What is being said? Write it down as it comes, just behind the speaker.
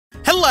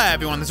Hello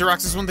everyone, this is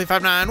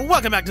Roxas1359.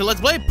 Welcome back to Let's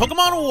Play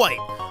Pokemon White.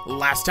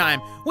 Last time,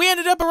 we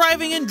ended up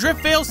arriving in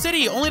Driftvale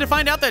City, only to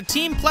find out that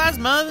Team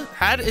Plasma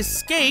had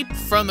escaped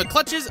from the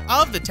clutches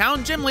of the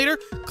town gym leader,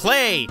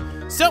 Clay.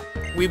 So,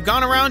 we've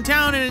gone around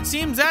town and it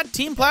seems that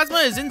Team Plasma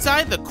is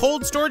inside the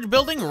cold storage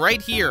building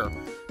right here.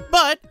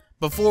 But,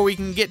 before we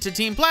can get to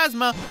Team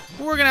Plasma,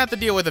 we're gonna have to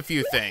deal with a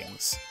few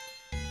things.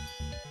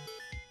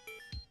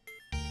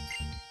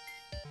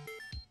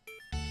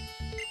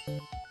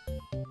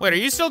 Wait, are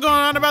you still going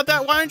on about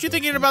that? Why aren't you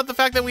thinking about the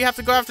fact that we have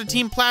to go after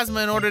Team Plasma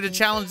in order to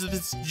challenge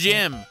this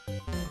gym?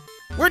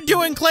 We're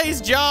doing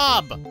Clay's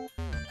job!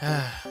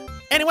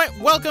 Anyway,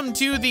 welcome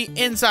to the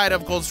inside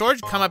of cold storage.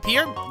 Come up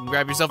here,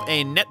 grab yourself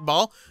a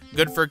netball,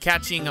 good for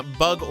catching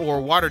bug or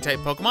water type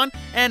Pokemon,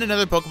 and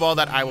another Pokeball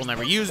that I will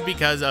never use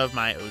because of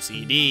my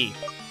OCD.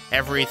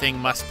 Everything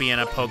must be in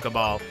a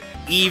Pokeball.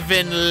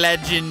 Even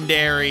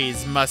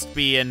legendaries must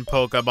be in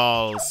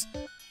Pokeballs.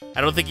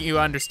 I don't think you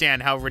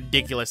understand how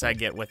ridiculous I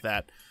get with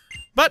that.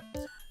 But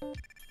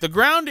the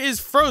ground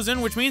is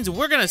frozen, which means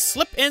we're gonna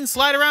slip and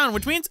slide around,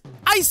 which means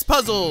ice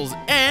puzzles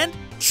and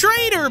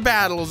trainer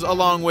battles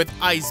along with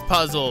ice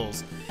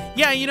puzzles.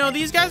 Yeah, you know,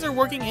 these guys are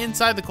working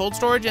inside the cold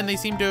storage and they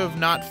seem to have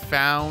not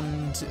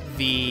found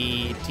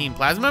the Team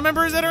Plasma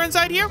members that are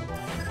inside here.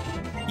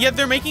 Yet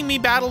they're making me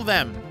battle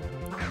them.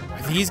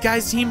 Are these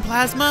guys Team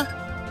Plasma?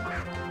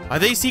 Are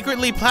they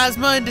secretly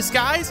Plasma in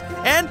disguise?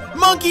 And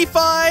monkey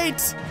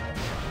fight!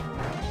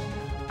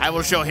 I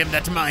will show him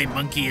that my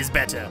monkey is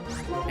better.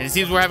 And it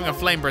seems we're having a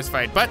flame burst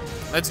fight, but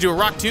let's do a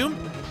rock tomb,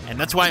 and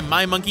that's why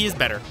my monkey is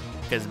better,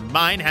 because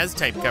mine has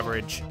type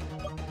coverage.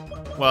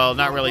 Well,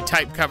 not really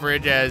type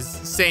coverage as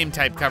same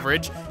type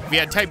coverage. If he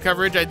had type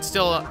coverage, I'd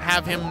still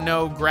have him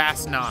know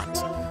grass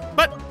knot.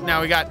 But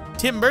now we got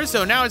Timber,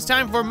 so now it's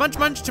time for Munch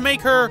Munch to make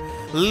her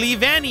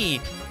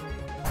Leavanny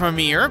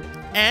premiere.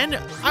 And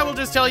I will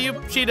just tell you,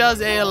 she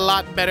does a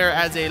lot better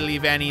as a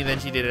Leavanny than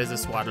she did as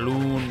a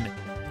Swadloon.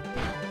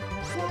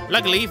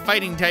 Luckily,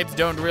 fighting types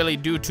don't really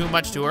do too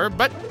much to her,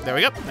 but there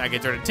we go. That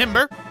gets rid of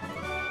Timber.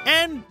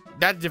 And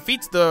that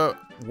defeats the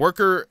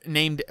worker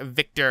named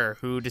Victor,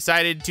 who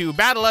decided to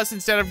battle us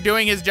instead of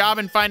doing his job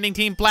and finding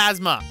Team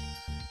Plasma.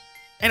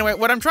 Anyway,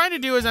 what I'm trying to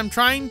do is I'm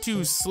trying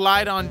to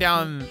slide on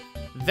down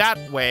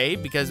that way,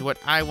 because what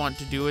I want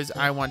to do is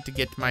I want to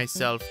get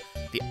myself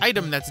the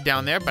item that's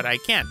down there, but I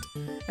can't.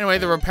 Anyway,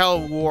 the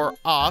repel wore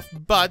off,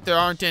 but there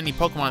aren't any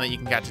Pokemon that you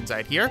can catch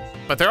inside here.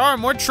 But there are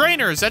more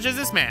trainers, such as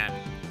this man.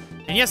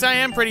 And yes, I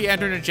am pretty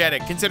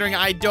energetic, considering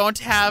I don't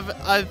have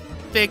a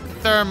thick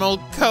thermal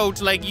coat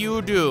like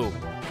you do.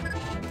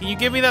 Can you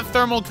give me that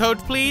thermal coat,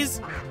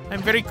 please?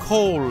 I'm very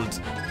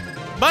cold.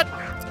 But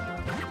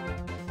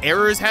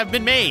errors have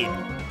been made.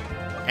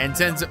 And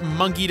since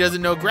Monkey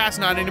doesn't know Grass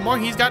Knot anymore,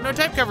 he's got no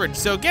type coverage.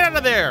 So get out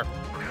of there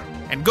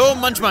and go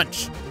Munch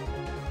Munch.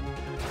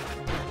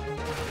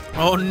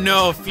 Oh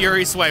no,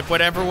 Fury Swipe,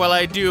 whatever will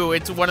I do?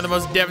 It's one of the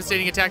most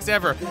devastating attacks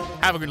ever.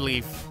 Have a good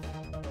leaf.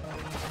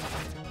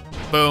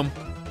 Boom.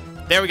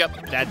 There we go.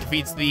 That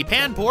defeats the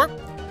Panpour.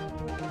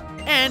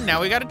 And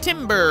now we got a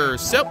Timber.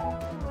 So,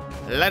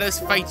 let us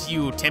fight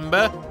you,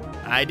 Timber.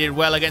 I did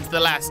well against the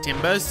last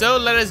Timber, so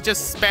let us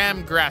just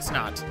spam Grass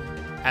Knot,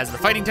 as the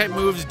fighting type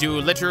moves do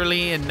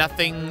literally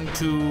nothing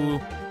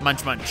to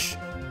Munch Munch.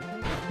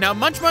 Now,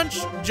 Munch Munch,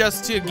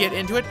 just to get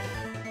into it,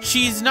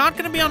 she's not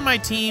going to be on my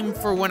team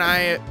for when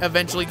I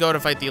eventually go to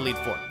fight the Elite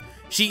Four.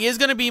 She is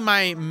going to be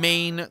my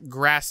main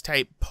grass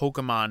type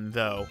Pokemon,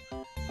 though.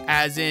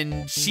 As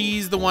in,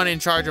 she's the one in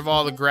charge of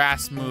all the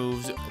grass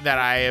moves that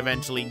I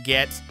eventually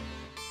get.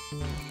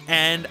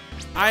 And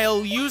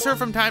I'll use her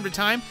from time to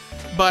time,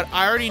 but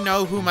I already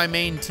know who my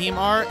main team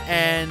are,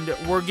 and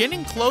we're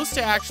getting close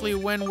to actually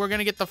when we're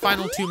gonna get the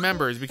final two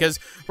members, because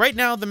right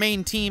now the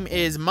main team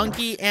is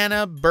Monkey,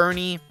 Anna,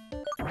 Bernie,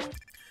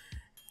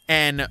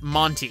 and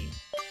Monty.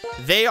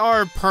 They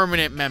are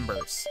permanent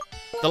members.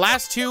 The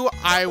last two,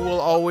 I will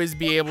always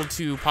be able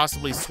to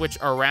possibly switch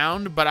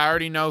around, but I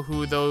already know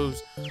who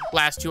those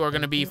last two are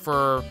going to be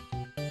for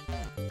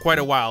quite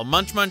a while.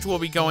 Munch Munch will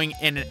be going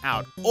in and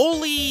out.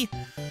 Oli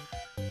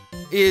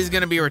is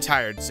going to be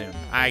retired soon.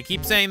 I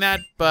keep saying that,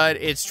 but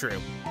it's true.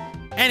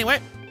 Anyway,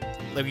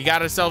 we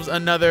got ourselves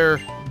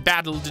another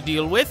battle to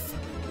deal with,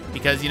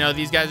 because, you know,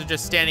 these guys are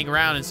just standing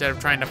around instead of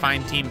trying to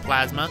find Team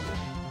Plasma.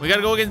 We got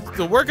to go against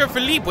the worker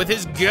Philippe with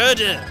his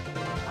girder.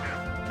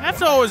 I have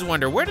to always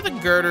wonder, where do the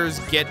girders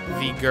get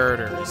the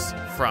girders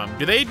from?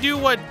 Do they do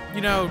what,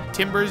 you know,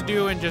 Timbers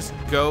do and just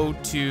go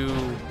to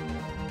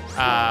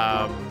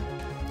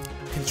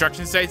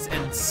construction sites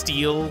and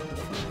steal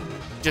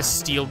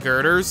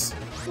girders?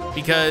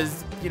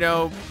 Because, you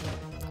know,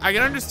 I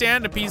can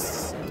understand a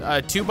piece,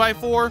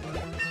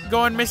 2x4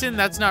 going missing.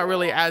 That's not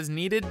really as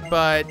needed,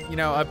 but, you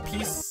know, a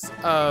piece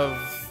of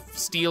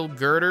steel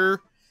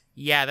girder,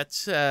 yeah,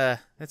 that's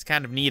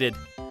kind of needed.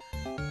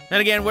 Then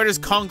again, where does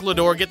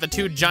Conkeldurr get the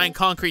two giant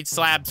concrete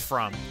slabs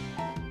from?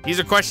 These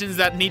are questions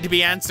that need to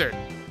be answered.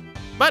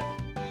 But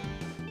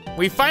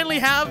we finally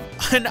have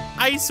an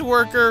ice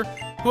worker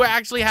who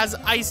actually has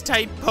ice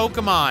type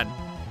Pokemon.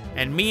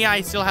 And me,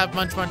 I still have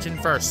Munch Munch in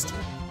first.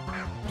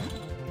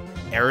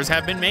 errors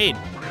have been made.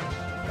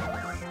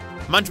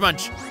 Munch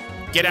Munch,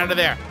 get out of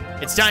there.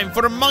 It's time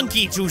for the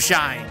monkey to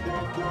shine.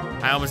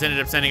 I almost ended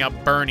up sending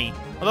out Bernie.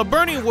 Although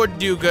Bernie would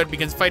do good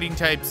because fighting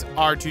types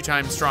are 2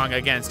 times strong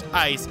against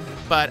ice,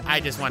 but I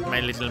just want my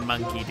little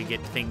monkey to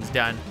get things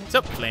done.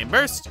 So, Flame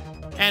Burst,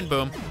 and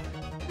boom.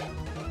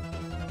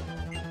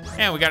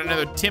 And we got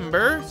another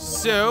Timber,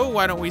 so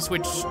why don't we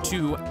switch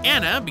to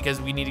Anna, because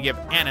we need to give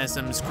Anna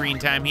some screen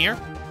time here.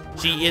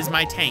 She is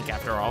my tank,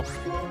 after all.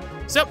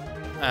 So,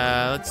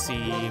 let's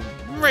see,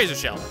 Razor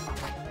Shell.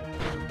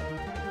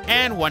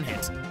 And 1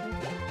 hit.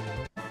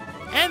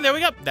 And there we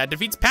go, that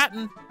defeats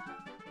Patton.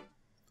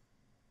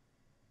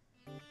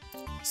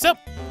 So,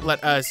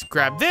 let us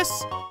grab this,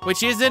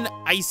 which is an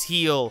Ice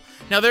Heal.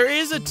 Now, there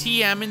is a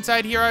TM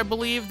inside here, I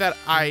believe, that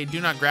I do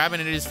not grab,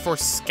 and it is for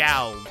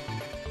Scald.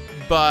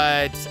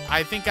 But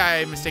I think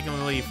I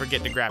mistakenly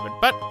forget to grab it.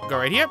 But go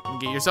right here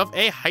and get yourself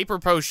a Hyper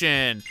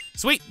Potion.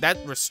 Sweet, that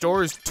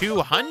restores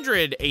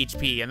 200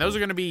 HP, and those are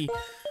gonna be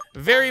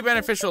very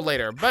beneficial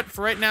later. But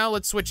for right now,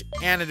 let's switch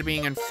Anna to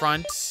being in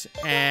front,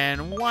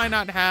 and why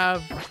not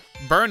have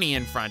Bernie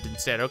in front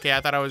instead? Okay,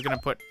 I thought I was gonna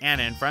put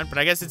Anna in front, but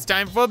I guess it's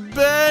time for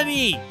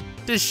Bernie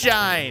to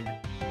shine.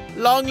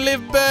 Long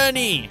live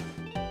Bernie.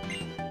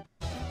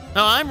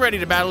 No, I'm ready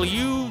to battle.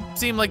 You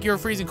seem like you're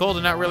freezing cold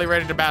and not really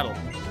ready to battle.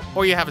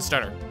 Or you have a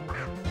stutter.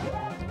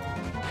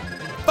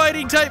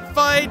 Fighting type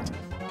fight.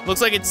 Looks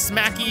like it's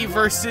Smacky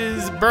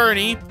versus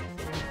Bernie.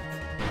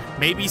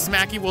 Maybe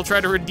Smacky will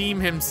try to redeem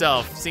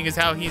himself, seeing as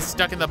how he's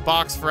stuck in the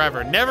box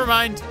forever. Never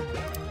mind.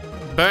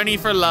 Bernie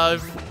for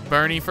love,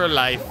 Bernie for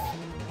life.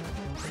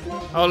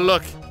 Oh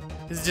look,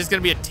 this is just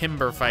gonna be a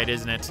Timber fight,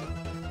 isn't it?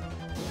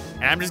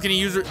 And I'm just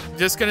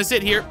gonna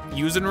sit here,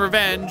 using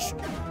revenge,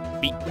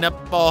 beating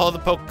up all the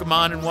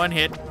Pokemon in 1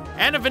 hit,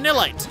 and a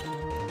Vanillite.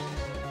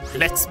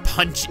 Let's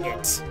punch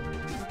it.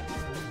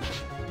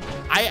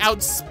 I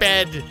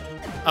outsped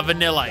a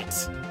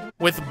Vanillite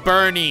with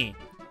Bernie.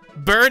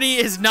 Bernie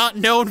is not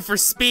known for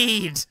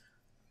speed.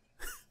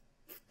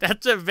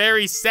 That's a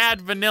very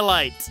sad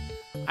Vanillite.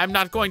 I'm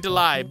not going to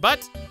lie,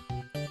 but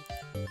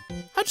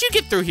how'd you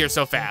get through here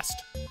so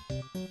fast?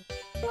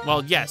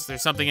 Well, yes,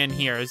 there's something in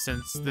here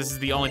since this is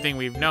the only thing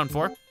we've known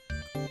for.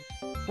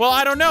 Well,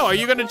 I don't know. Are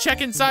you gonna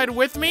check inside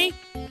with me?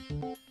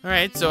 All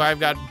right, so I've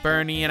got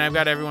Bernie and I've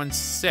got everyone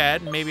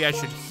set. Maybe I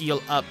should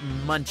heal up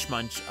Munch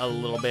Munch a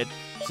little bit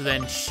so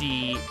then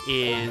she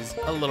is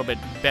a little bit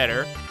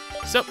better.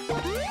 So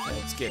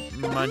let's get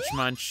Munch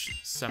Munch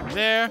some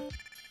there.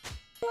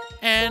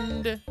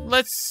 And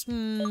let's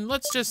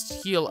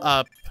just heal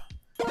up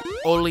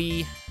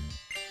Oli.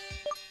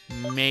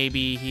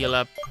 Maybe heal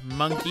up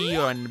Monkey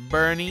or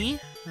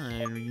Bernie.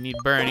 We need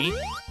Bernie.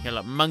 Heal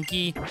up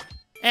Monkey.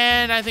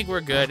 And I think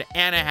we're good.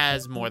 Anna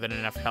has more than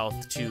enough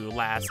health to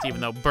last,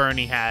 even though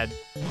Bernie had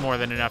more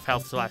than enough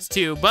health to last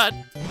too. But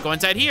go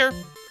inside here.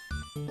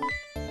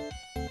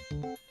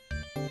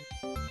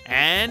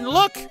 And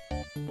look!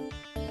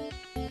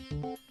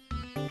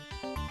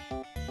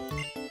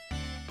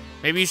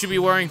 Maybe you should be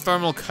wearing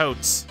thermal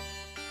coats.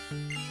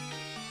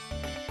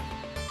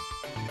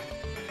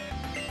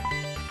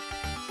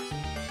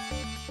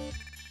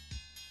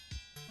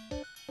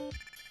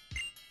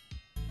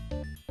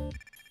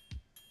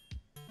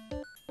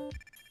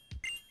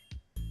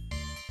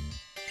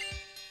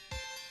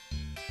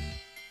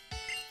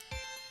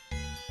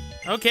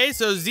 Okay,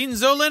 so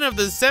Zinzolin of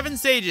the 7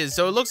 Sages.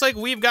 So it looks like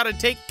we've got to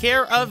take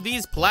care of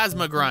these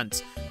Plasma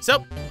Grunts.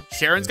 So,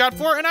 Sharon's got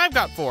 4 and I've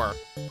got 4.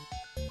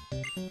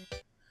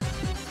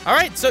 All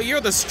right, so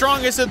you're the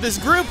strongest of this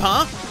group,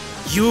 huh?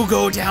 You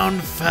go down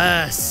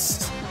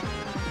first.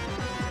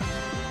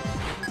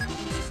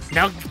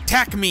 Now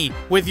attack me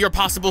with your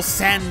possible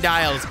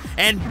Sandiles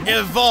and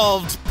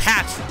evolved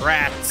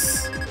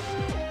Patrats.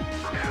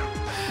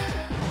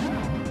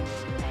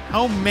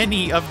 How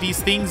many of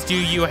these things do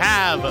you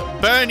have?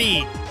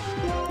 Bernie,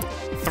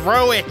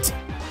 throw it.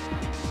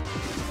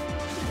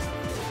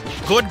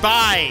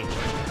 Goodbye.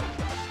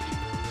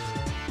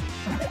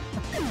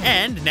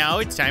 And now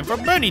it's time for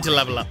Bernie to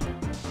level up.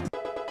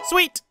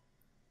 Sweet.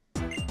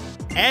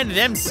 And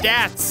them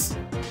stats.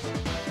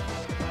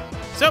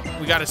 So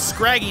we got a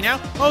Scraggy now.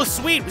 Oh,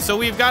 sweet. So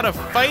we've got a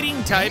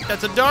fighting type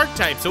that's a dark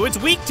type, so it's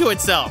weak to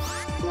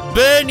itself.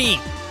 Bernie,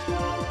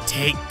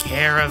 take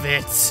care of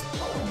it.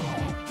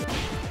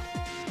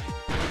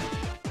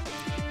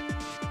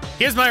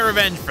 Here's my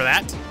revenge for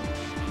that.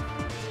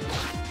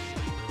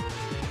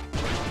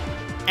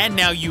 And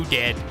now you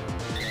did.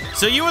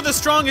 So you were the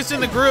strongest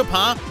in the group,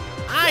 huh?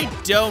 I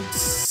don't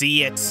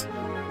see it.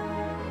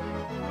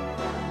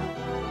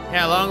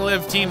 Yeah, long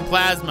live Team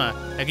Plasma.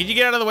 Now, could you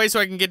get out of the way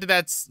so I can get to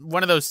that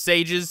one of those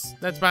sages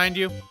that's behind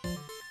you?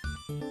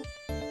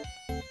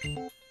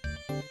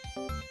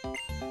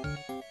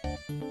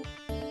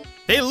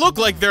 They look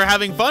like they're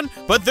having fun,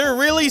 but they're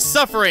really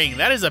suffering.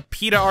 That is a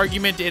PETA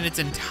argument in its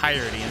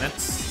entirety, and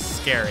that's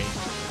scary.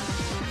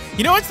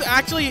 You know what's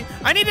actually,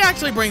 I need to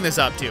actually bring this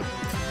up too.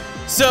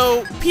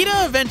 So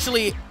PETA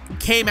eventually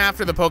came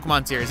after the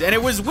Pokemon series, and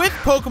it was with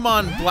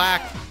Pokemon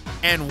Black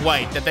and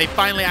White that they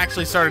finally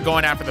actually started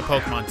going after the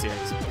Pokemon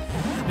series.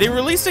 They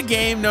released a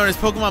game known as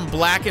Pokemon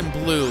Black and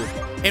Blue,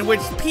 in which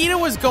PETA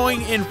was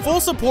going in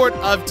full support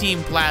of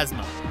Team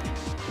Plasma.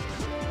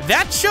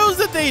 That shows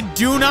that they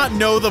do not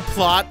know the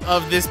plot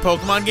of this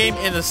Pokemon game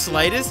in the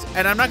slightest,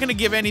 and I'm not going to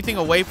give anything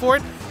away for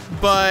it,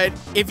 but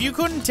if you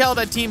couldn't tell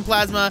that Team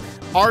Plasma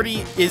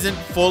already isn't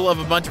full of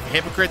a bunch of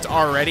hypocrites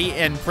already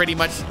and pretty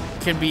much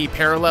can be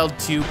paralleled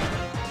to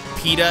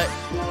PETA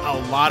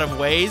a lot of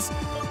ways,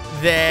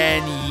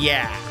 then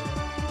yeah.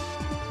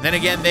 Then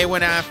again, they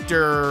went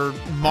after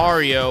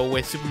Mario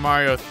with Super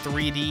Mario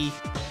 3D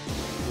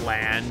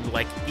Land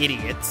like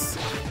idiots.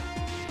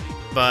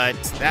 But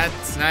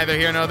that's neither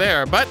here nor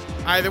there. But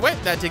either way,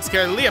 that takes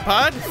care of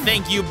Leopard.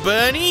 Thank you,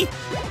 Bernie.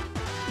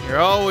 You're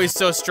always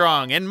so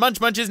strong. And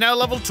Munch Munch is now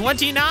level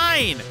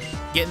 29.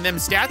 Getting them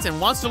stats and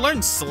wants to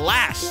learn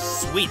Slash.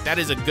 Sweet, that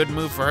is a good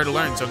move for her to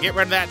learn. So get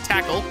rid of that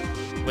Tackle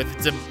with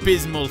its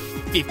abysmal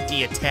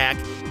 50 attack.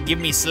 Give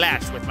me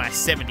Slash with my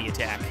 70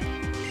 attack.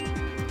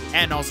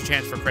 And also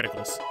chance for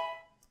criticals.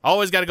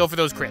 Always gotta go for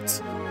those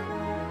crits.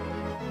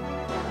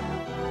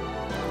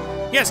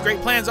 Yes,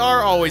 great plans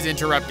are always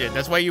interrupted.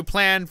 That's why you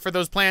plan for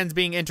those plans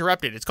being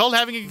interrupted. It's called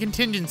having a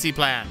contingency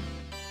plan.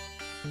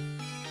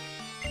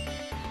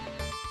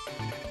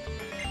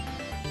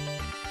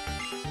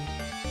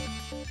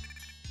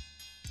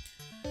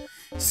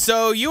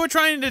 So you were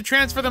trying to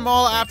transfer them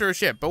all after a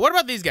ship, but what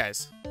about these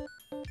guys?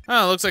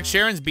 Oh, looks like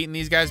Sharon's beating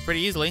these guys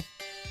pretty easily.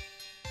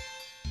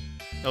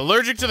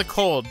 Allergic to the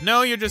cold.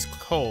 No, you're just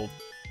cold.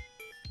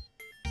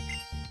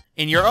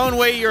 In your own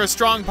way, you're a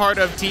strong part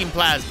of Team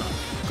Plasma.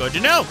 Good to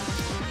know.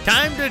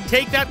 Time to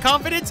take that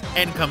confidence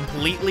and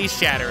completely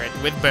shatter it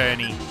with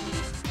Bernie.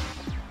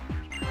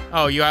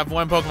 Oh, you have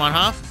one Pokemon,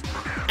 huh?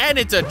 And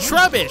it's a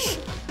Trubbish.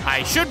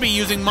 I should be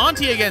using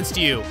Monty against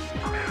you,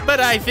 but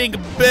I think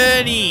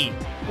Bernie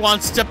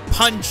wants to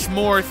punch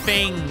more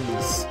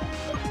things.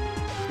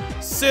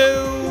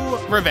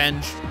 So,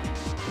 revenge.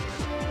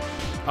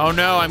 Oh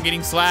no, I'm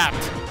getting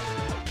slapped.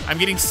 I'm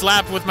getting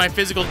slapped with my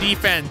physical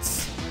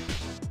defense.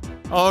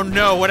 Oh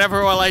no,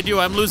 whatever will I do?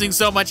 I'm losing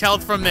so much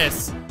health from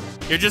this.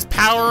 You're just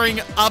powering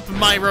up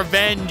my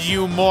revenge,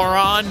 you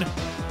moron.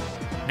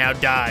 Now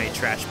die,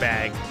 trash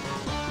bag.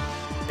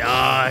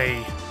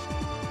 Die.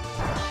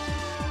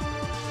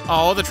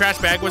 Oh, the trash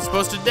bag was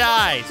supposed to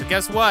die, so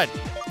guess what?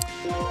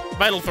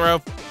 Vital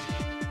Throw.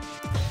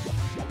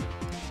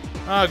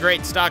 Oh,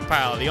 great,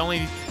 Stockpile. The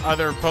only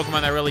other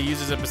Pokemon that really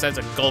uses it besides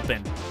a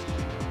Gulpin.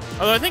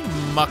 Although I think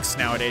Mucks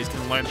nowadays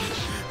can learn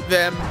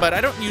them, but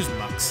I don't use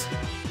Mucks.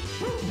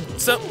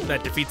 So,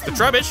 that defeats the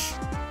Trubbish.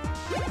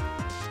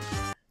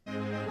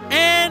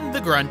 And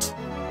the Grunt.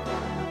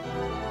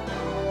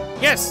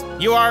 Yes,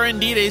 you are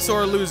indeed a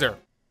sore loser.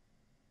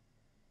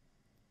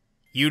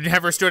 You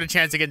never stood a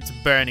chance against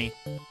Bernie.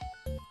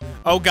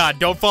 Oh god,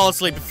 don't fall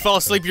asleep. If you fall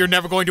asleep, you're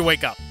never going to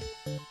wake up.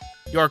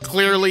 You are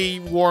clearly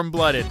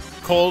warm-blooded.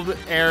 Cold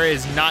air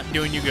is not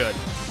doing you good.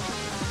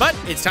 But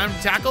it's time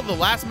to tackle the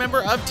last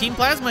member of Team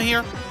Plasma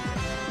here.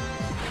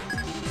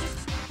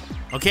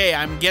 Okay,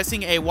 I'm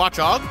guessing a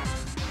Watchog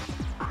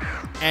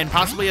and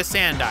possibly a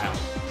Sandile.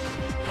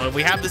 Well, if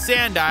we have the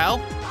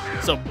Sandile,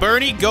 so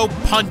Bernie, go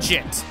punch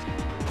it.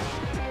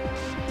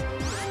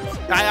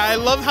 I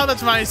love how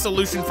that's my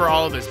solution for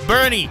all of this.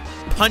 Bernie,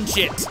 punch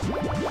it.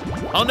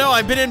 Oh no,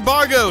 I've been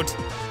embargoed.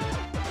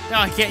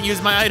 Now I can't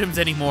use my items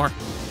anymore.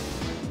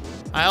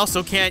 I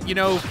also can't, you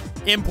know,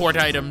 import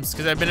items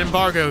because I've been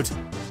embargoed.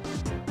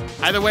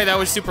 Either way, that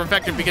was super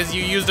effective because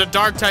you used a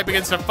dark type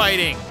against a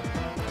fighting.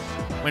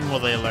 When will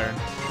they learn?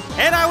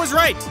 And I was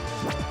right.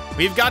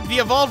 We've got the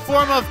evolved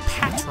form of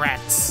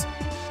Patrats.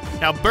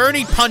 Now,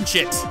 Bernie, punch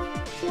it.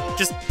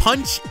 Just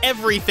punch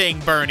everything,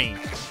 Bernie.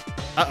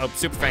 Uh-oh,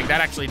 Super Fang.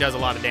 That actually does a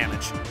lot of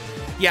damage.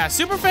 Yeah,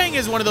 Super Fang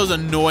is one of those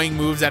annoying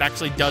moves that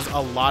actually does a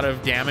lot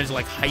of damage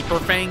like Hyper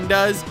Fang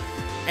does.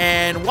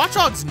 And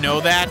Watchdogs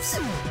know that,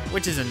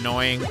 which is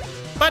annoying.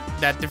 But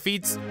that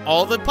defeats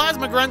all the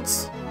Plasma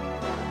Grunts.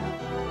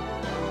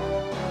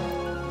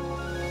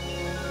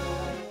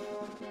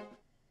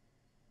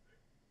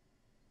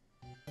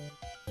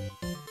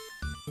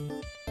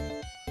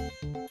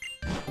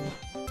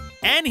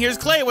 And here's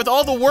Clay with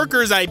all the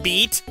workers I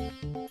beat.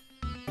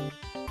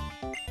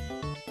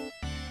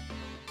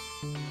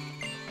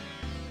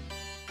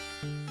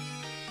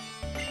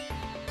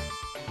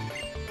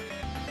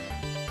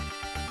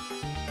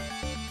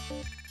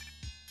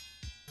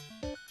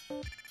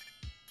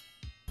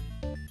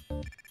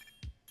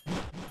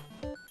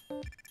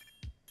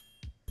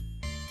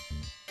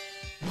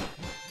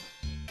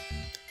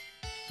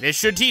 This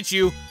should teach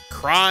you,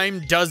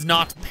 crime does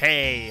not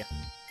pay.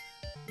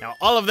 Now,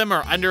 all of them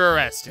are under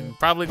arrest and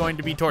probably going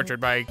to be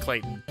tortured by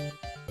Clayton.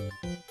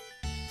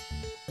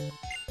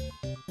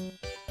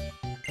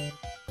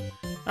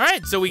 All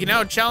right, so we can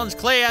now challenge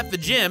Clay at the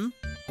gym.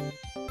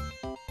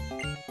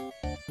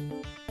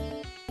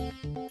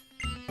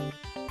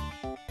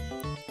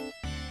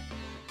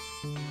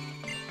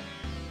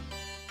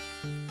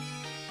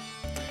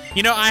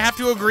 You know, I have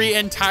to agree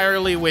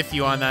entirely with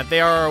you on that. They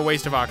are a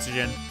waste of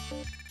oxygen.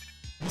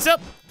 So,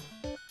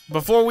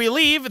 before we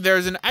leave,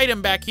 there's an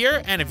item back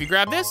here, and if you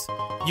grab this,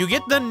 You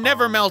get the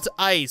Never Melt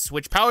Ice,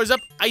 which powers up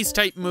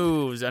Ice-type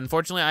moves.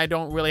 Unfortunately, I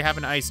don't really have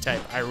an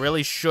Ice-type. I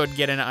really should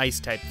get an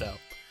Ice-type, though.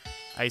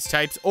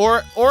 Ice-types, or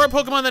a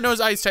Pokemon that knows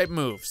Ice-type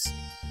moves.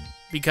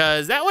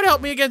 Because that would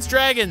help me against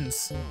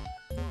dragons.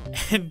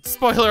 And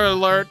spoiler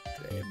alert,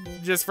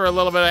 just for a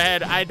little bit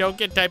ahead, I don't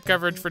get type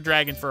coverage for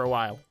dragons for a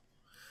while.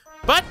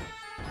 But,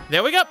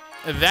 there we go.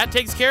 That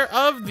takes care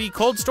of the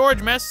cold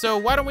storage mess, so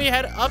why don't we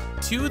head up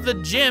to the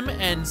gym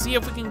and see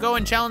if we can go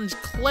and challenge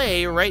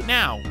Clay right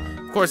now.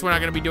 Of course, we're not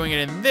gonna be doing it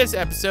in this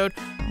episode,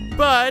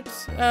 but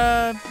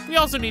we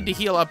also need to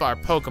heal up our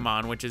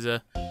Pokemon, which is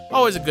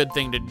always a good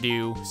thing to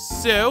do.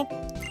 So,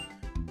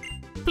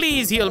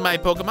 please heal my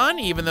Pokemon,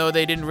 even though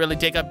they didn't really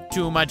take up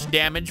too much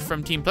damage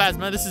from Team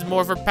Plasma. This is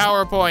more for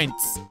power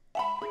points.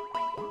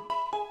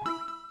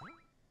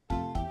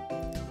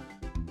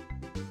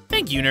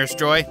 Thank you, Nurse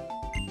Joy.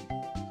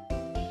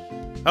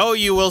 Oh,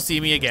 you will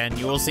see me again.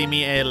 You will see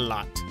me a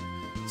lot.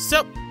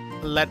 So,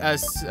 let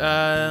us,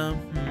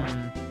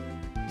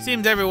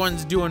 seems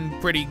everyone's doing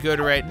pretty good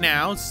right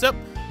now. So,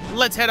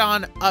 let's head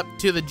on up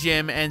to the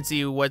gym and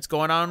see what's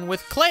going on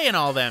with Clay and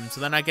all them. So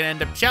then I can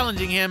end up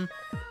challenging him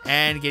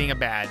and getting a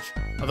badge.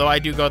 Although I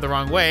do go the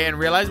wrong way and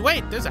realize,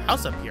 wait, there's a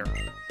house up here.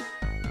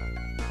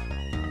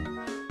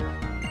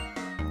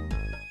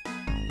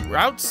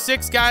 Route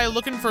 6 guy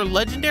looking for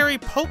legendary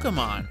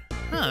Pokemon.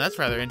 Huh, that's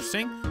rather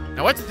interesting.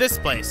 Now what's this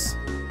place?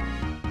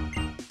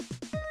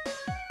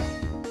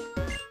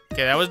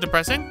 Okay, that was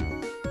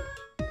depressing.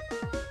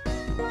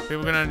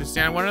 People gonna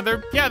understand one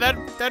another? Yeah,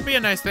 that'd be a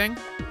nice thing.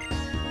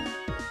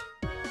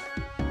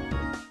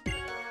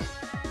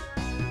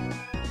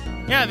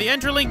 Yeah, the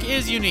Interlink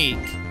is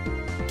unique.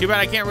 Too bad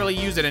I can't really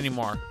use it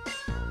anymore.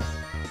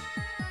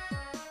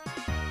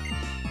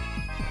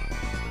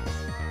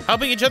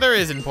 Helping each other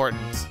is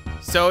important.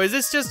 So is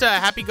this just a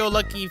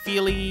happy-go-lucky,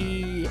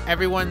 feely,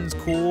 everyone's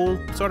cool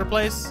sort of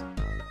place?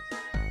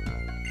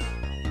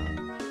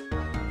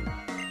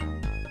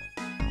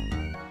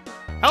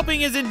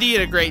 Helping is indeed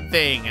a great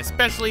thing,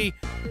 especially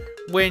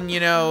when, you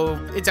know,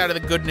 it's out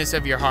of the goodness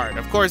of your heart.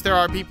 Of course, there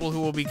are people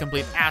who will be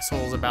complete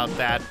assholes about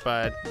that,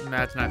 but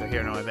that's neither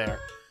here nor there.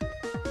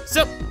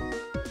 So,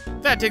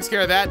 that takes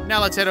care of that.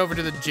 Now let's head over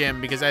to the gym,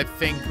 because I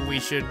think we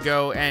should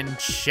go and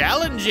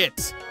challenge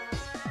it.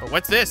 But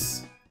what's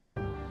this?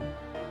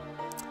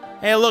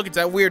 Hey, look, it's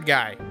that weird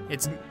guy.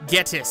 It's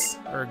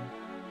Getis, or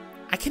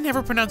I can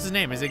never pronounce his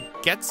name. Is it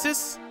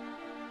Getsis?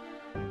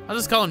 I'll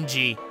just call him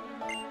G.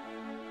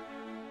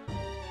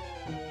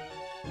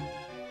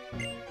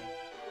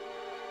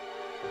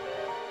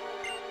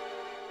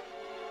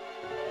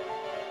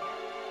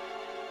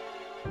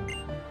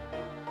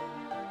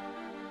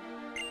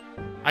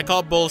 I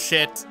call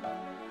bullshit.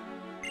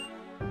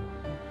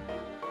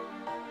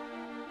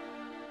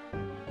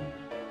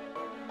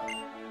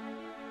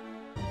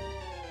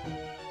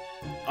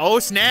 Oh,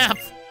 snap.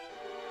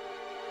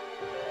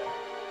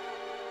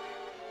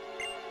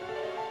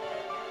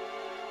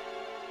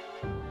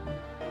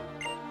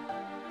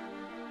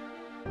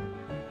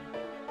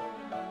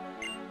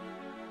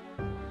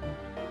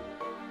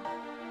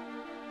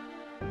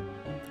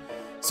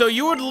 So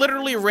you would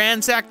literally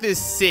ransack this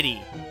city.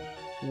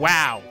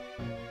 Wow.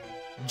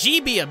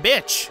 G be a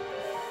bitch.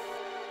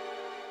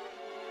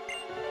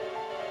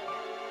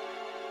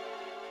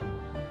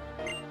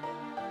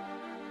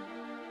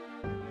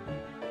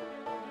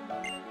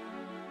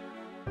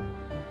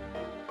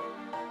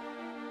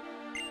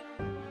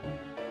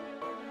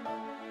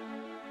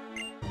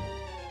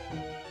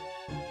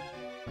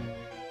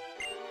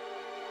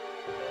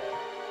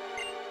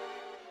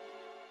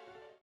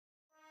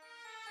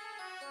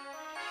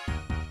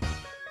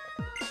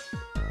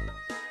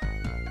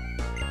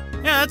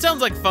 Yeah, that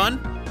sounds like fun.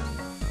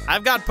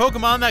 I've got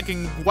Pokemon that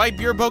can wipe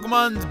your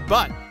Pokemon's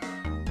butt.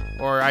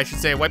 Or I should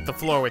say, wipe the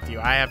floor with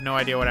you. I have no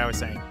idea what I was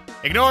saying.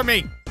 Ignore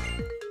me.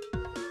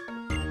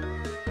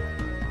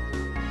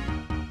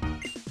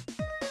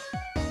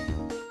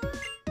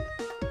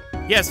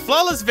 Yes,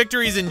 flawless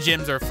victories in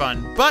gyms are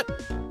fun, but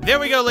there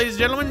we go, ladies and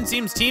gentlemen. It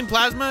seems Team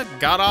Plasma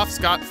got off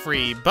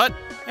scot-free. But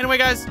anyway,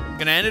 guys, I'm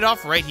gonna end it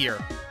off right here.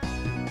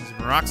 This has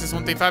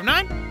been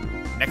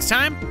Roxas1359. Next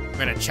time, we're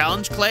gonna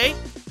challenge Clay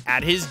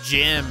at his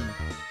gym.